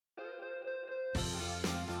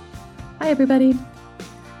everybody.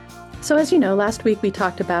 So as you know, last week we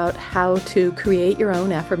talked about how to create your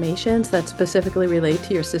own affirmations that specifically relate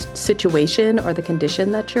to your situation or the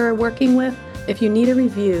condition that you're working with. If you need a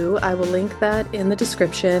review, I will link that in the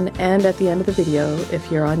description and at the end of the video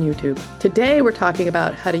if you're on YouTube. Today, we're talking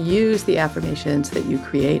about how to use the affirmations that you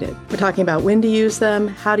created. We're talking about when to use them,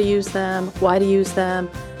 how to use them, why to use them,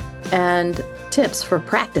 and tips for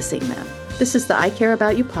practicing them. This is the I Care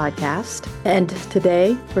About You podcast, and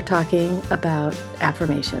today we're talking about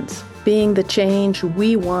affirmations, being the change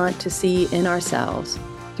we want to see in ourselves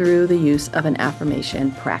through the use of an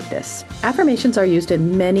affirmation practice. Affirmations are used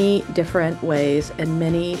in many different ways and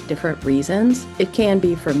many different reasons. It can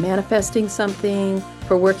be for manifesting something,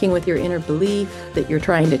 for working with your inner belief that you're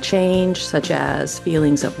trying to change, such as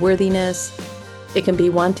feelings of worthiness. It can be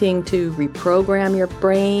wanting to reprogram your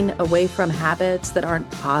brain away from habits that aren't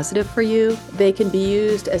positive for you. They can be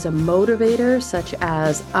used as a motivator, such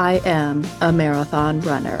as I am a marathon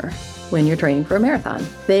runner when you're training for a marathon.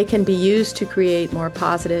 They can be used to create more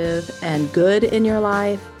positive and good in your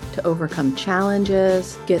life, to overcome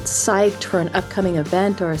challenges, get psyched for an upcoming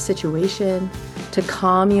event or a situation, to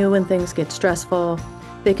calm you when things get stressful.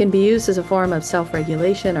 They can be used as a form of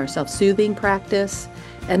self-regulation or self-soothing practice.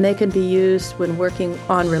 And they can be used when working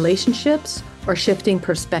on relationships or shifting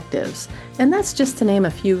perspectives. And that's just to name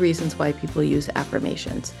a few reasons why people use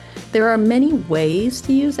affirmations. There are many ways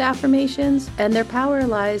to use affirmations, and their power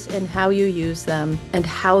lies in how you use them and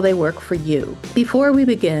how they work for you. Before we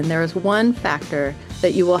begin, there is one factor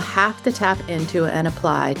that you will have to tap into and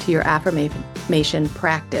apply to your affirmation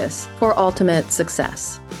practice for ultimate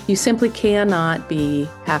success. You simply cannot be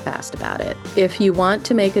half-assed about it. If you want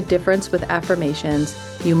to make a difference with affirmations,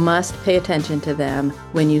 you must pay attention to them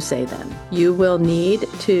when you say them. You will need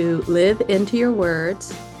to live into your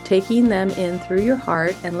words, taking them in through your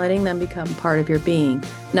heart and letting them become part of your being.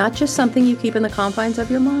 Not just something you keep in the confines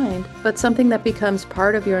of your mind, but something that becomes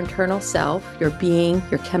part of your internal self, your being,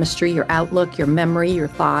 your chemistry, your outlook, your memory, your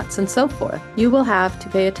thoughts, and so forth. You will have to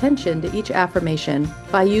pay attention to each affirmation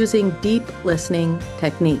by using deep listening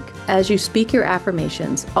technique. As you speak your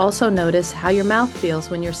affirmations, also notice how your mouth feels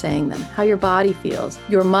when you're saying them, how your body feels,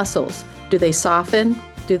 your muscles. Do they soften?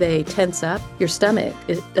 Do they tense up? Your stomach,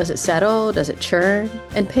 does it settle? Does it churn?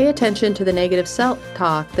 And pay attention to the negative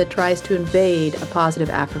self-talk that tries to invade a positive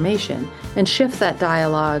affirmation and shift that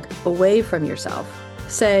dialogue away from yourself.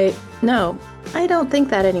 Say, no, I don't think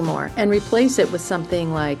that anymore, and replace it with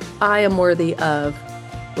something like, I am worthy of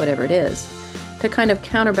whatever it is, to kind of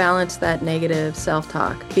counterbalance that negative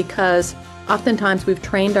self-talk, because oftentimes we've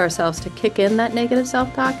trained ourselves to kick in that negative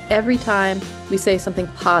self-talk every time we say something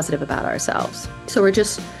positive about ourselves. So we're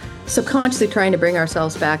just subconsciously trying to bring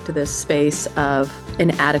ourselves back to this space of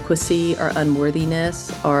inadequacy or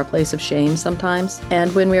unworthiness or a place of shame sometimes.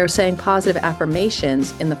 And when we are saying positive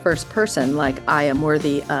affirmations in the first person, like I am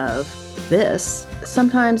worthy of this,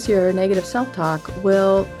 sometimes your negative self-talk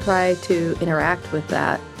will try to interact with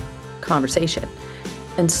that conversation.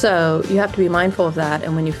 And so you have to be mindful of that.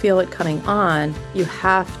 And when you feel it coming on, you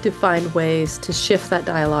have to find ways to shift that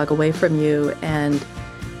dialogue away from you and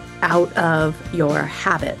out of your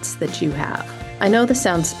habits that you have. I know this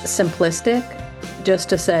sounds simplistic, just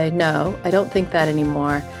to say, no, I don't think that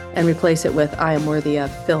anymore, and replace it with I am worthy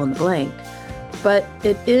of fill in the blank. But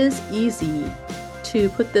it is easy to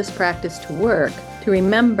put this practice to work, to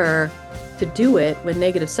remember to do it when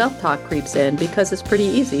negative self-talk creeps in, because it's pretty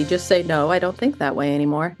easy. Just say, no, I don't think that way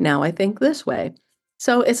anymore. Now I think this way.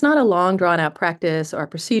 So it's not a long drawn out practice or a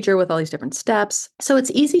procedure with all these different steps. So it's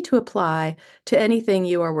easy to apply to anything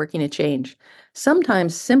you are working to change.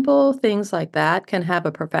 Sometimes simple things like that can have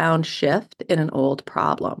a profound shift in an old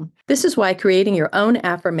problem. This is why creating your own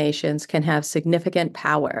affirmations can have significant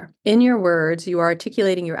power. In your words, you are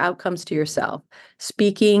articulating your outcomes to yourself.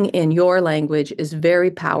 Speaking in your language is very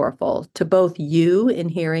powerful to both you in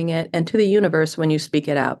hearing it and to the universe when you speak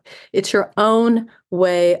it out. It's your own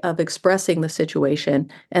way of expressing the situation,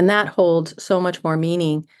 and that holds so much more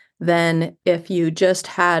meaning than if you just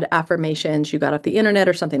had affirmations you got off the internet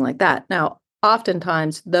or something like that. Now,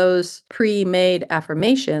 oftentimes, those pre-made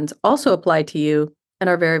affirmations also apply to you and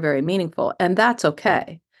are very, very meaningful, and that's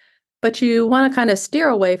okay. But you want to kind of steer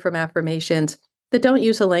away from affirmations that don't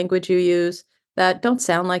use the language you use, that don't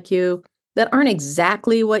sound like you, that aren't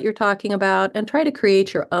exactly what you're talking about, and try to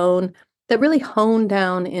create your own that really hone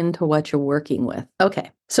down into what you're working with.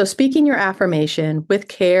 Okay, So speaking your affirmation with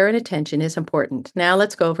care and attention is important. Now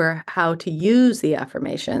let's go over how to use the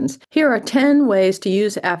affirmations. Here are 10 ways to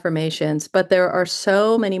use affirmations, but there are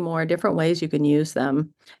so many more different ways you can use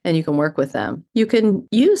them and you can work with them. You can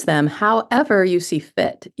use them however you see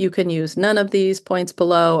fit. You can use none of these points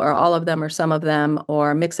below, or all of them, or some of them,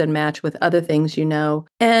 or mix and match with other things you know.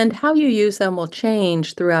 And how you use them will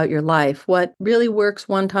change throughout your life. What really works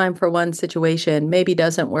one time for one situation maybe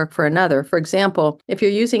doesn't work for another. For example, if you're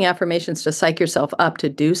using affirmations to psych yourself up to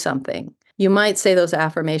do something, you might say those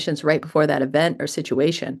affirmations right before that event or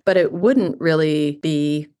situation, but it wouldn't really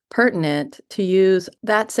be pertinent to use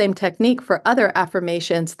that same technique for other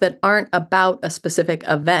affirmations that aren't about a specific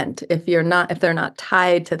event. If they're not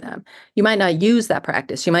tied to them, you might not use that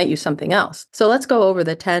practice. You might use something else. So let's go over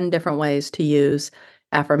the 10 different ways to use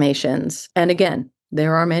affirmations. And again,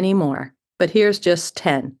 there are many more, but here's just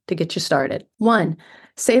 10 to get you started. 1,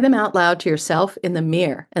 say them out loud to yourself in the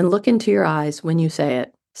mirror and look into your eyes when you say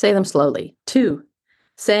it. Say them slowly. 2,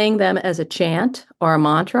 saying them as a chant or a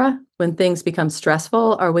mantra when things become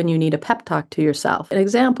stressful or when you need a pep talk to yourself. An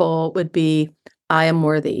example would be, I am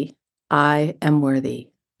worthy, I am worthy,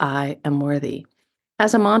 I am worthy.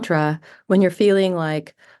 As a mantra, when you're feeling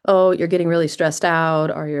like, oh, you're getting really stressed out,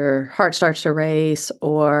 or your heart starts to race,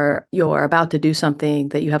 or you're about to do something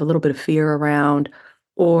that you have a little bit of fear around,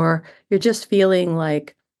 or you're just feeling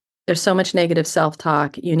like there's so much negative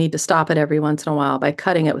self-talk, you need to stop it every once in a while by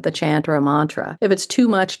cutting it with a chant or a mantra. If it's too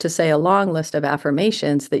much to say a long list of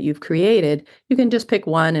affirmations that you've created, you can just pick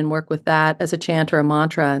one and work with that as a chant or a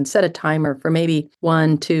mantra and set a timer for maybe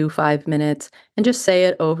 1, 2, 5 minutes and just say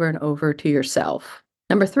it over and over to yourself.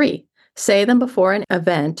 Number 3, say them before an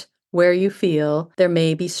event where you feel there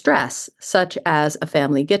may be stress, such as a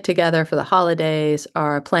family get-together for the holidays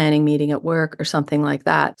or a planning meeting at work or something like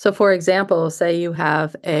that. So for example, say you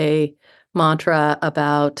have a mantra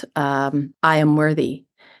about I am worthy,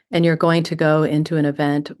 and you're going to go into an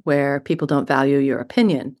event where people don't value your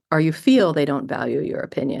opinion, or you feel they don't value your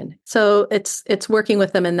opinion. So it's working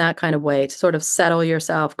with them in that kind of way to sort of settle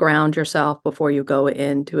yourself, ground yourself before you go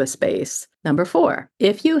into a space. Number 4,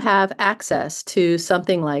 if you have access to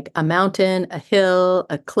something like a mountain, a hill,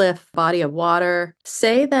 a cliff, body of water,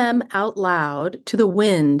 say them out loud to the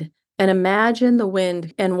wind and imagine the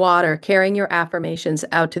wind and water carrying your affirmations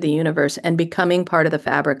out to the universe and becoming part of the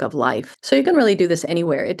fabric of life. So you can really do this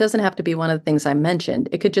anywhere. It doesn't have to be one of the things I mentioned.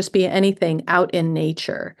 It could just be anything out in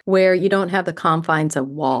nature where you don't have the confines of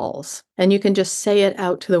walls. And you can just say it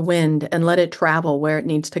out to the wind and let it travel where it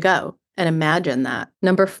needs to go. And imagine that.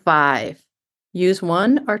 Number 5, use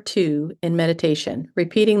 1 or 2 in meditation,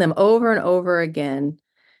 repeating them over and over again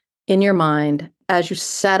in your mind as you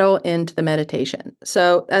settle into the meditation.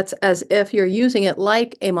 So that's as if you're using it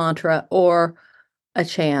like a mantra or a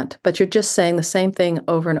chant, but you're just saying the same thing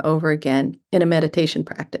over and over again in a meditation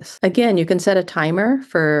practice. Again, you can set a timer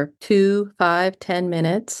for 2, 5, 10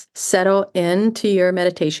 minutes, settle into your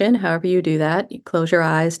meditation, however you do that. You close your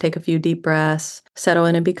eyes, take a few deep breaths, settle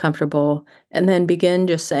in and be comfortable, and then begin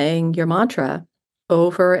just saying your mantra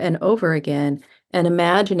over and over again and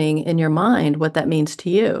imagining in your mind what that means to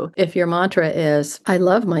you. If your mantra is, I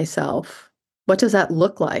love myself, what does that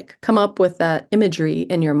look like? Come up with that imagery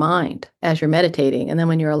in your mind as you're meditating. And then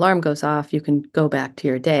when your alarm goes off, you can go back to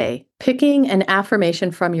your day. Picking an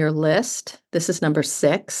affirmation from your list. This is number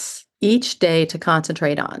 6. Each day to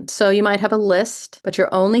concentrate on. So you might have a list, but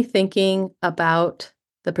you're only thinking about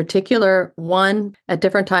the particular one at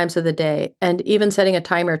different times of the day, and even setting a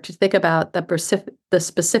timer to think about the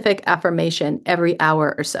specific affirmation every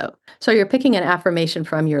hour or so. So you're picking an affirmation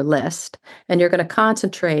from your list, and you're going to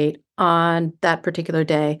concentrate on that particular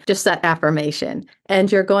day, just that affirmation.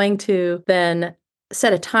 And you're going to then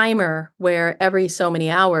set a timer where every so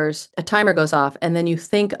many hours, a timer goes off, and then you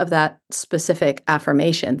think of that specific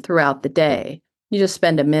affirmation throughout the day. You just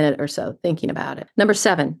spend a minute or so thinking about it. Number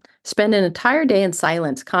 7, spend an entire day in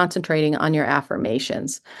silence concentrating on your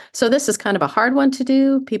affirmations. So this is kind of a hard one to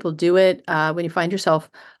do. People do it when you find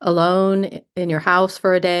yourself alone in your house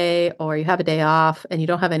for a day, or you have a day off and you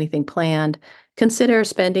don't have anything planned. Consider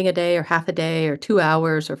spending a day or half a day or 2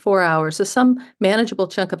 hours or 4 hours. So some manageable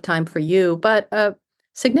chunk of time for you, but a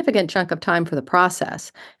significant chunk of time for the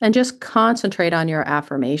process, and just concentrate on your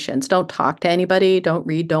affirmations. Don't talk to anybody. Don't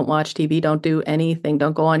read, don't watch TV, don't do anything.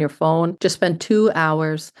 Don't go on your phone. Just spend 2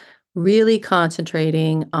 hours really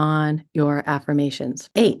concentrating on your affirmations.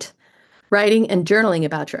 8, writing and journaling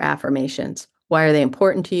about your affirmations. Why are they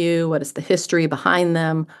important to you? What is the history behind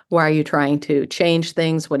them? Why are you trying to change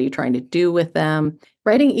things? What are you trying to do with them?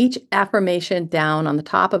 Writing each affirmation down on the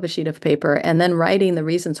top of a sheet of paper and then writing the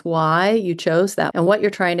reasons why you chose that and what you're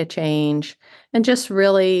trying to change, and just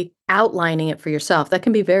really outlining it for yourself. That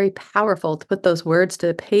can be very powerful to put those words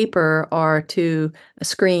to paper or to a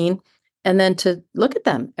screen and then to look at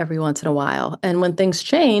them every once in a while. And when things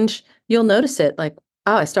change, you'll notice it like,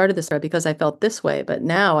 oh, I started this because I felt this way, but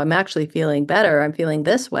now I'm actually feeling better. I'm feeling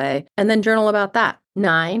this way. And then journal about that.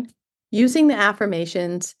 9, using the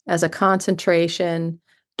affirmations as a concentration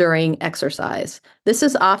during exercise. This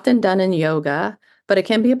is often done in yoga, but it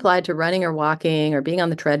can be applied to running or walking or being on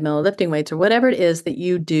the treadmill, lifting weights, or whatever it is that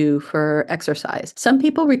you do for exercise. Some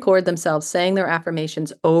people record themselves saying their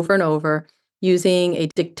affirmations over and over using a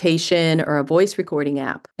dictation or a voice recording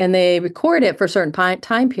app. And they record it for a certain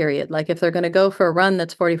time period. Like if they're going to go for a run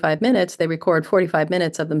that's 45 minutes, they record 45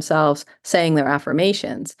 minutes of themselves saying their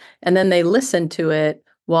affirmations. And then they listen to it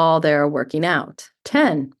while they're working out.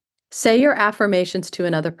 10, say your affirmations to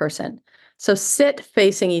another person. So sit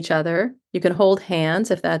facing each other. You can hold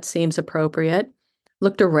hands if that seems appropriate.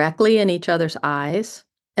 Look directly in each other's eyes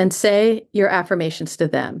and say your affirmations to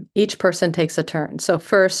them. Each person takes a turn. So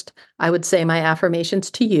first, I would say my affirmations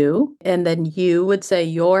to you, and then you would say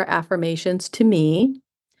your affirmations to me,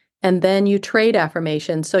 and then you trade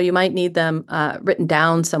affirmations. So you might need them written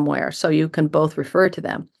down somewhere so you can both refer to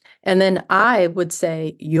them. And then I would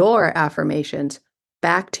say your affirmations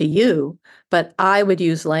back to you, but I would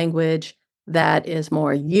use language that is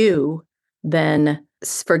more you than,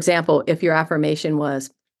 for example, if your affirmation was,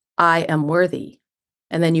 I am worthy,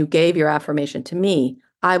 and then you gave your affirmation to me,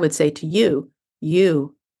 I would say to you,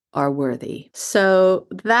 you are worthy. So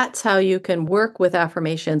that's how you can work with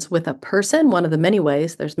affirmations with a person, one of the many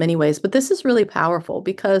ways. There's many ways, but this is really powerful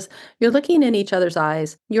because you're looking in each other's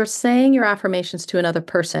eyes. You're saying your affirmations to another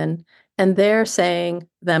person, and they're saying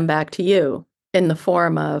them back to you in the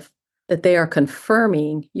form of that they are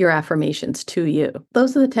confirming your affirmations to you.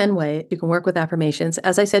 Those are the 10 ways you can work with affirmations.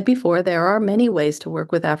 As I said before, there are many ways to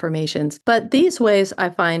work with affirmations, but these ways I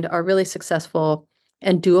find are really successful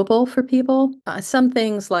and doable for people. Some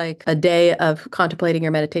things like a day of contemplating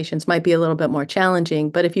your meditations might be a little bit more challenging,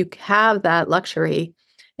 but if you have that luxury,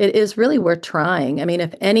 it is really worth trying. I mean,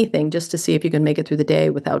 if anything, just to see if you can make it through the day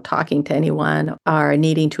without talking to anyone or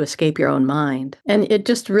needing to escape your own mind. And it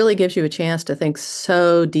just really gives you a chance to think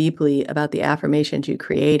so deeply about the affirmations you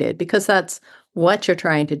created, because that's what you're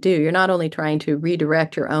trying to do. You're not only trying to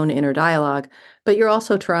redirect your own inner dialogue, but you're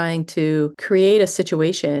also trying to create a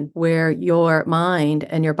situation where your mind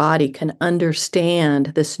and your body can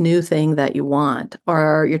understand this new thing that you want,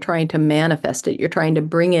 or you're trying to manifest it. You're trying to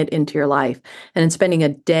bring it into your life. And in spending a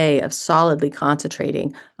day of solidly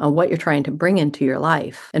concentrating on what you're trying to bring into your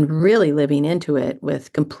life and really living into it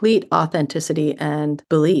with complete authenticity and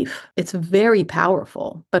belief, it's very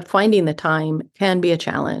powerful. But finding the time can be a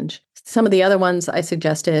challenge. Some of the other ones I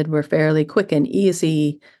suggested were fairly quick and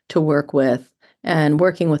easy to work with. And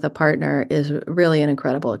working with a partner is really an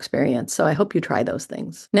incredible experience. So I hope you try those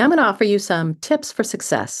things. Now I'm going to offer you some tips for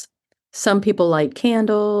success. Some people light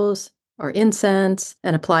candles or incense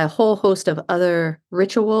and apply a whole host of other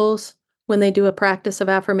rituals when they do a practice of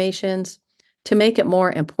affirmations to make it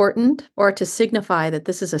more important or to signify that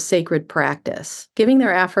this is a sacred practice, giving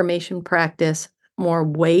their affirmation practice more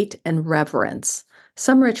weight and reverence.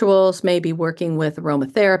 Some rituals may be working with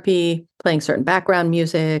aromatherapy, playing certain background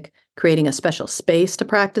music, creating a special space to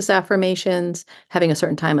practice affirmations, having a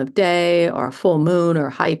certain time of day or a full moon or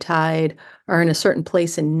high tide, or in a certain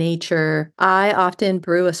place in nature. I often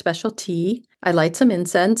brew a special tea. I light some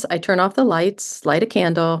incense. I turn off the lights, light a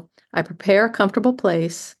candle. I prepare a comfortable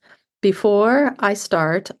place. Before I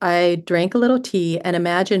start, I drink a little tea and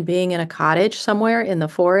imagine being in a cottage somewhere in the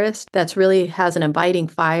forest that's really has an inviting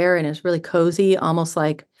fire and is really cozy, almost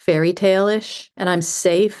like fairy tale-ish. And I'm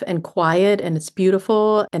safe and quiet and it's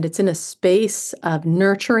beautiful and it's in a space of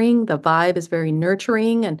nurturing. The vibe is very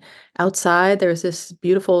nurturing, and outside there's this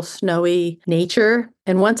beautiful snowy nature.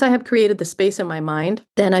 And once I have created the space in my mind,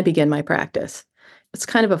 then I begin my practice. It's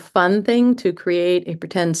kind of a fun thing to create a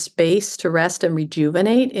pretend space to rest and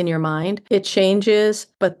rejuvenate in your mind. It changes,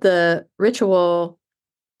 but the ritual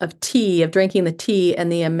of tea, of drinking the tea and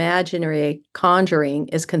the imaginary conjuring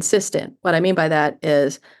is consistent. What I mean by that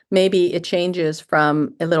is maybe it changes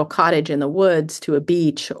from a little cottage in the woods to a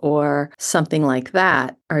beach or something like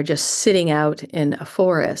that, or just sitting out in a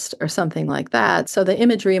forest or something like that. So the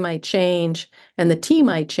imagery might change and the tea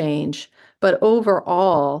might change, but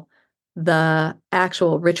overall, the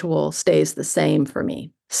actual ritual stays the same for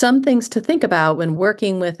me. Some things to think about when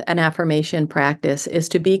working with an affirmation practice is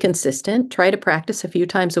to be consistent. Try to practice a few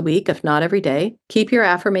times a week, if not every day. Keep your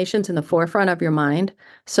affirmations in the forefront of your mind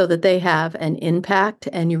so that they have an impact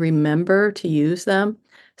and you remember to use them.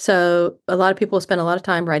 So, a lot of people spend a lot of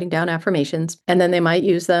time writing down affirmations and then they might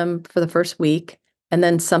use them for the first week. And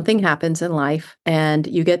then something happens in life and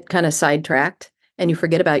you get kind of sidetracked and you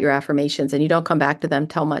forget about your affirmations and you don't come back to them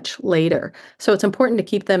till much later. So it's important to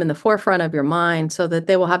keep them in the forefront of your mind so that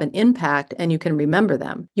they will have an impact and you can remember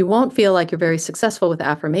them. You won't feel like you're very successful with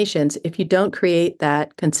affirmations if you don't create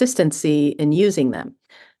that consistency in using them.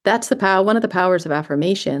 That's the power. One of the powers of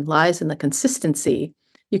affirmation lies in the consistency.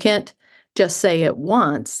 You can't just say it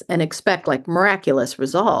once and expect like miraculous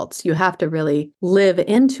results. You have to really live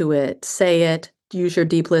into it, say it, use your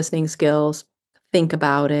deep listening skills, think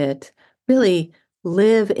about it, really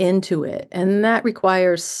live into it. And that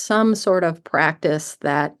requires some sort of practice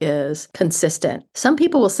that is consistent. Some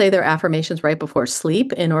people will say their affirmations right before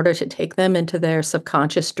sleep in order to take them into their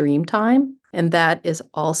subconscious dream time. And that is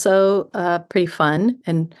also pretty fun.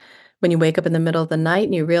 And when you wake up in the middle of the night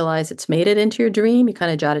and you realize it's made it into your dream, you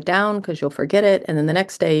kind of jot it down because you'll forget it. And then the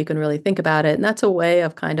next day you can really think about it. And that's a way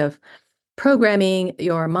of kind of programming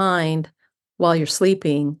your mind while you're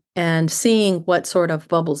sleeping and seeing what sort of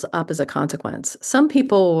bubbles up as a consequence. Some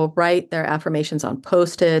people will write their affirmations on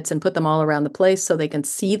Post-its and put them all around the place so they can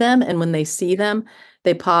see them. And when they see them,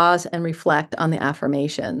 they pause and reflect on the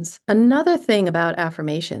affirmations. Another thing about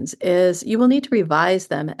affirmations is you will need to revise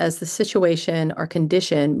them as the situation or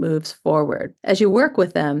condition moves forward. As you work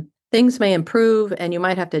with them, things may improve and you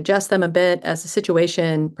might have to adjust them a bit as the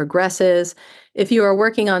situation progresses. If you are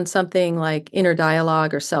working on something like inner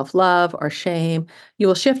dialogue or self-love or shame, you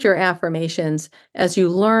will shift your affirmations as you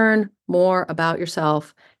learn more about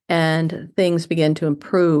yourself and things begin to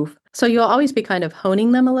improve. So you'll always be kind of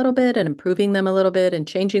honing them a little bit and improving them a little bit and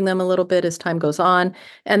changing them a little bit as time goes on.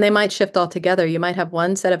 And they might shift altogether. You might have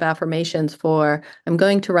one set of affirmations for, I'm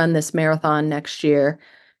going to run this marathon next year.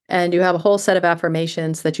 And you have a whole set of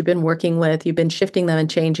affirmations that you've been working with. You've been shifting them and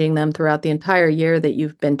changing them throughout the entire year that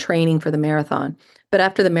you've been training for the marathon. But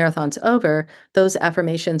after the marathon's over, those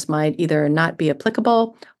affirmations might either not be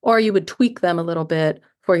applicable or you would tweak them a little bit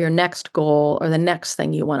for your next goal or the next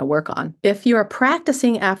thing you want to work on. If you are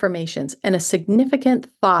practicing affirmations and a significant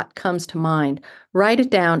thought comes to mind, write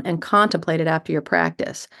it down and contemplate it after your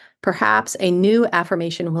practice. Perhaps a new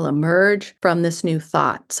affirmation will emerge from this new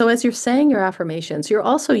thought. So as you're saying your affirmations, you're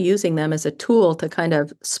also using them as a tool to kind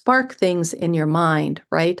of spark things in your mind,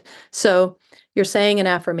 right? So you're saying an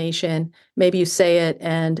affirmation, maybe you say it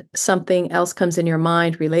and something else comes in your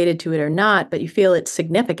mind related to it or not, but you feel it's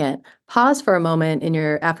significant. Pause for a moment in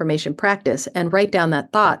your affirmation practice and write down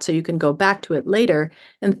that thought so you can go back to it later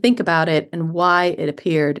and think about it and why it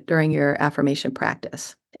appeared during your affirmation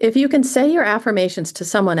practice. If you can say your affirmations to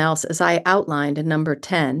someone else, as I outlined in number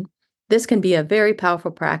 10, this can be a very powerful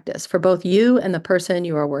practice for both you and the person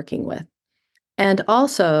you are working with. And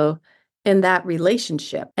also in that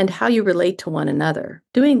relationship and how you relate to one another.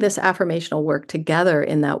 Doing this affirmational work together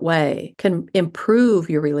in that way can improve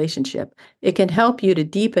your relationship. It can help you to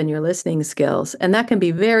deepen your listening skills. And that can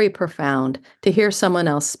be very profound to hear someone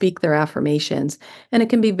else speak their affirmations. And it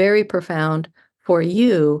can be very profound for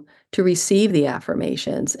you to receive the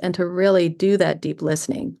affirmations and to really do that deep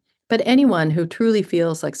listening. But anyone who truly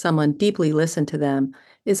feels like someone deeply listened to them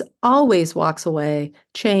is always walks away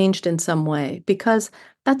changed in some way because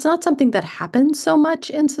that's not something that happens so much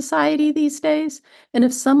in society these days. And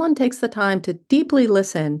if someone takes the time to deeply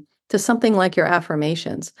listen to something like your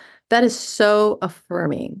affirmations, that is so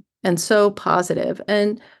affirming and so positive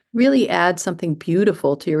and really adds something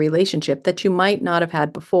beautiful to your relationship that you might not have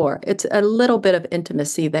had before. It's a little bit of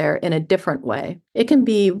intimacy there in a different way. It can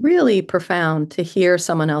be really profound to hear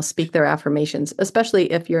someone else speak their affirmations,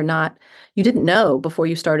 especially if you didn't know before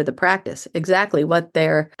you started the practice exactly what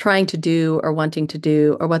they're trying to do or wanting to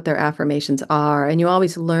do or what their affirmations are. And you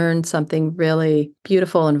always learn something really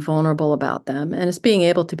beautiful and vulnerable about them. And it's being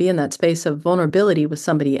able to be in that space of vulnerability with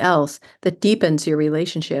somebody else that deepens your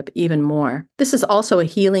relationship even more. This is also a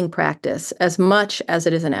healing practice as much as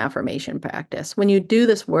it is an affirmation practice. When you do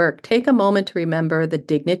this work, take a moment to remember the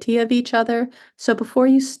dignity of each other. So before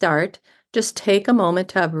you start, just take a moment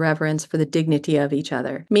to have reverence for the dignity of each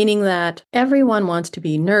other, meaning that everyone wants to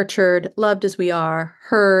be nurtured, loved as we are,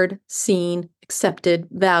 heard, seen, accepted,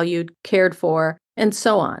 valued, cared for, and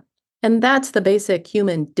so on. And that's the basic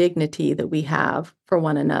human dignity that we have for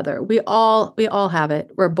one another. We all have it.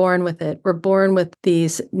 We're born with it. We're born with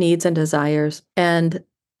these needs and desires. And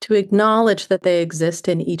To acknowledge that they exist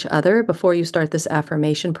in each other before you start this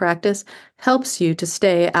affirmation practice helps you to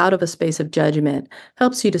stay out of a space of judgment,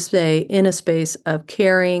 helps you to stay in a space of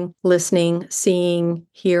caring, listening, seeing,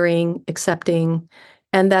 hearing, accepting,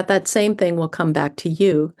 and that same thing will come back to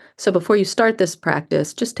you. So before you start this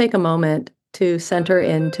practice, just take a moment to center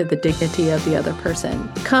into the dignity of the other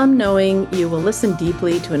person. Come knowing you will listen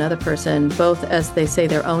deeply to another person, both as they say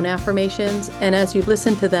their own affirmations and as you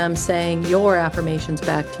listen to them saying your affirmations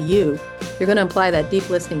back to you. You're going to apply that deep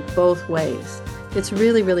listening both ways. It's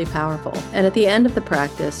really, really powerful. And at the end of the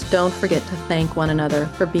practice, don't forget to thank one another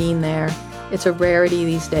for being there. It's a rarity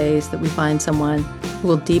these days that we find someone who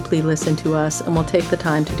will deeply listen to us and will take the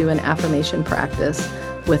time to do an affirmation practice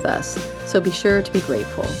with us. So be sure to be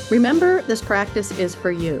grateful. Remember, this practice is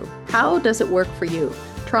for you. How does it work for you?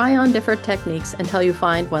 Try on different techniques until you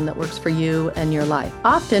find one that works for you and your life.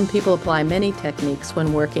 Often people apply many techniques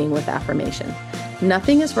when working with affirmation.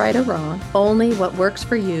 Nothing is right or wrong, only what works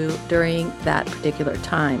for you during that particular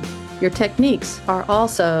time. Your techniques are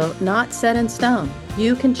also not set in stone.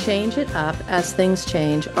 You can change it up as things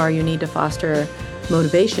change, or you need to foster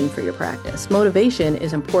motivation for your practice. Motivation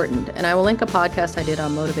is important, and I will link a podcast I did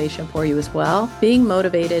on motivation for you as well. Being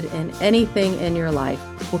motivated in anything in your life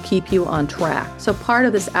will keep you on track. So part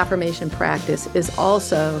of this affirmation practice is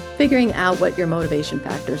also figuring out what your motivation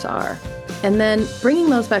factors are. And then bringing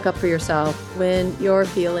those back up for yourself when you're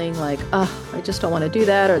feeling like, oh, I just don't want to do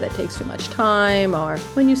that, or that takes too much time, or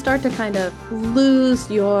when you start to kind of lose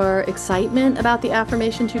your excitement about the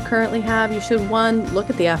affirmations you currently have, you should, one, look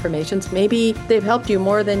at the affirmations. Maybe they've helped you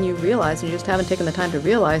more than you realize, and you just haven't taken the time to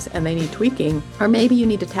realize, and they need tweaking. Or maybe you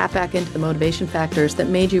need to tap back into the motivation factors that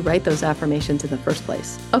made you write those affirmations in the first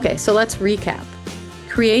place. Okay, so let's recap.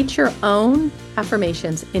 Create your own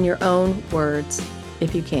affirmations in your own words,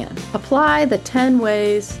 if you can. Apply the 10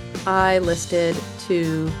 ways I listed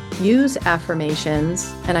to use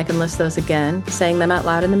affirmations, and I can list those again: saying them out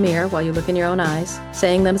loud in the mirror while you look in your own eyes,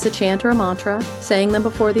 saying them as a chant or a mantra, saying them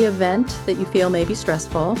before the event that you feel may be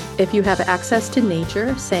stressful. If you have access to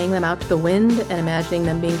nature, saying them out to the wind and imagining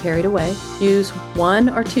them being carried away. Use 1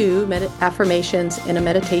 or 2 affirmations in a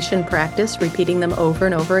meditation practice, repeating them over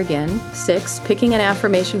and over again. 6, picking an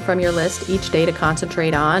affirmation from your list each day to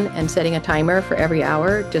concentrate on and setting a timer for every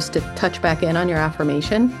hour just to touch back in on your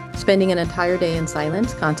affirmation. Spending an entire day in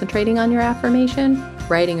silence, concentrating on your affirmation,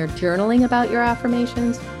 writing or journaling about your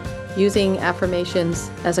affirmations, using affirmations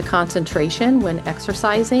as a concentration when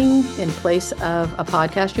exercising in place of a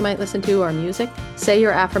podcast you might listen to or music. Say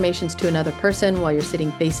your affirmations to another person while you're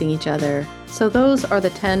sitting facing each other. So those are the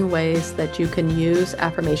 10 ways that you can use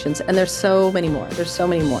affirmations, and there's so many more.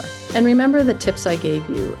 And remember the tips I gave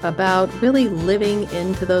you about really living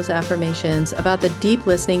into those affirmations, about the deep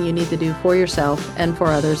listening you need to do for yourself and for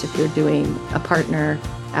others if you're doing a partner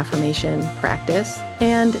affirmation practice,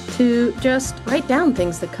 and to just write down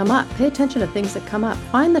things that come up. Pay attention to things that come up.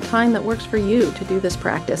 Find the time that works for you to do this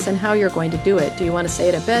practice and how you're going to do it. Do you want to say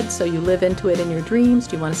it at bed so you live into it in your dreams?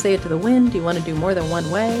 Do you want to say it to the wind? Do you want to do more than one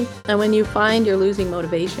way? And when you find you're losing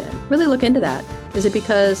motivation, really look into that. Is it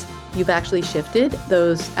because you've actually shifted?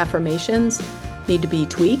 Those affirmations need to be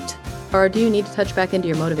tweaked? Or do you need to touch back into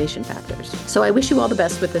your motivation factors? So I wish you all the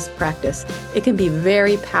best with this practice. It can be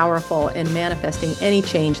very powerful in manifesting any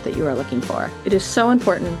change that you are looking for. It is so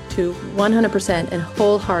important to 100% and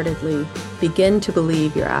wholeheartedly begin to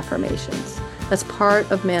believe your affirmations. That's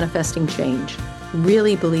part of manifesting change,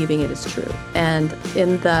 really believing it is true. And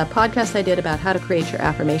in the podcast I did about how to create your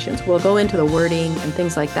affirmations, we'll go into the wording and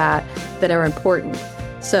things like that are important.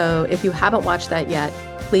 So if you haven't watched that yet,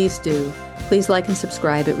 please do. Please like and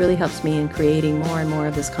subscribe. It really helps me in creating more and more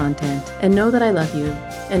of this content. And know that I love you,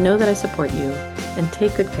 and know that I support you, and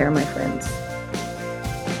take good care, my friends.